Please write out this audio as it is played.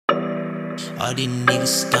All these niggas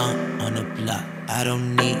stomp on the block, I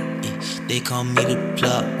don't need it. They call me the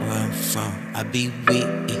plug where I'm from, I be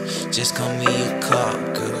with it. Just call me a car,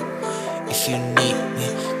 girl, if you need me.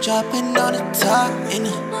 Dropping on the top in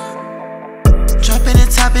the dropping the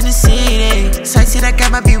top in the city. Sightsee that guy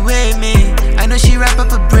might be with me. I know she wrap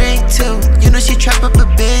up a break too. You know she trap up a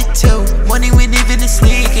bit too. Money we even is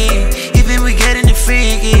sneaky. Even we getting it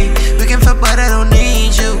freaky. We can fuck but I don't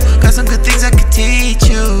need you. Got some good things I could teach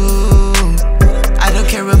you. I don't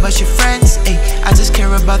care about your friends, ayy. I just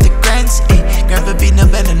care about the grants, ayy. Grab a beat, no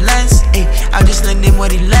better lens, ayy. I'll just lend him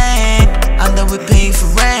what he land. I'm done with paying for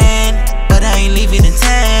rent, but I ain't leaving a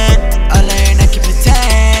 10. All I earn, I keep it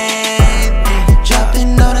 10.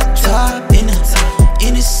 Dropping on the top in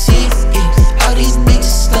the city. All these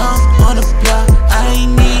niggas stomp on the block, I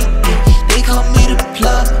ain't need it. They call me the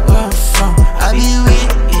plug where I'm from, I be with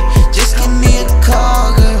it. Just give me a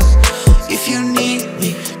call, girl, if you need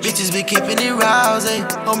me. Bitches be keeping it rousing.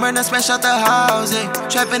 Home run, I smash out the housing.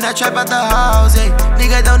 Trapping, I trap out the housing.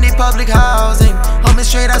 Nigga don't need public housing. Home is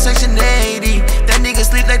straight out section 80. That nigga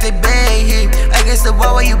sleep like they beg here. Against the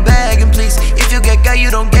wall while you begging, please. If you get got, you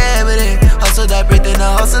don't get with it. Hustle that break, then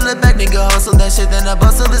I hustle it back. Nigga hustle that shit, then I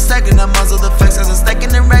bustle the stack. And I muzzle the facts as I'm stacking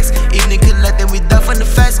the racks. Even could let them, we duff on the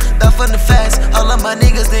fast. Duff on the fast. All of my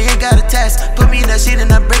niggas, they ain't got a test. Put me in that shit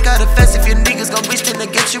and I break out a fast. If your niggas gon' reach, then I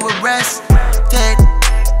get you a rest.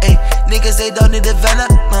 Ay, niggas, they don't need develop.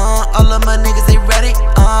 All of my niggas, they ready.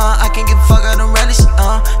 I can't give a fuck, I don't relish.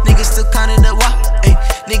 Niggas still counting the walk.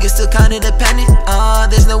 Niggas still counting the penny.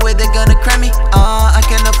 There's no way they gonna cram me. I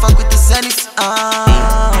cannot fuck with the zennies.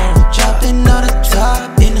 Dropping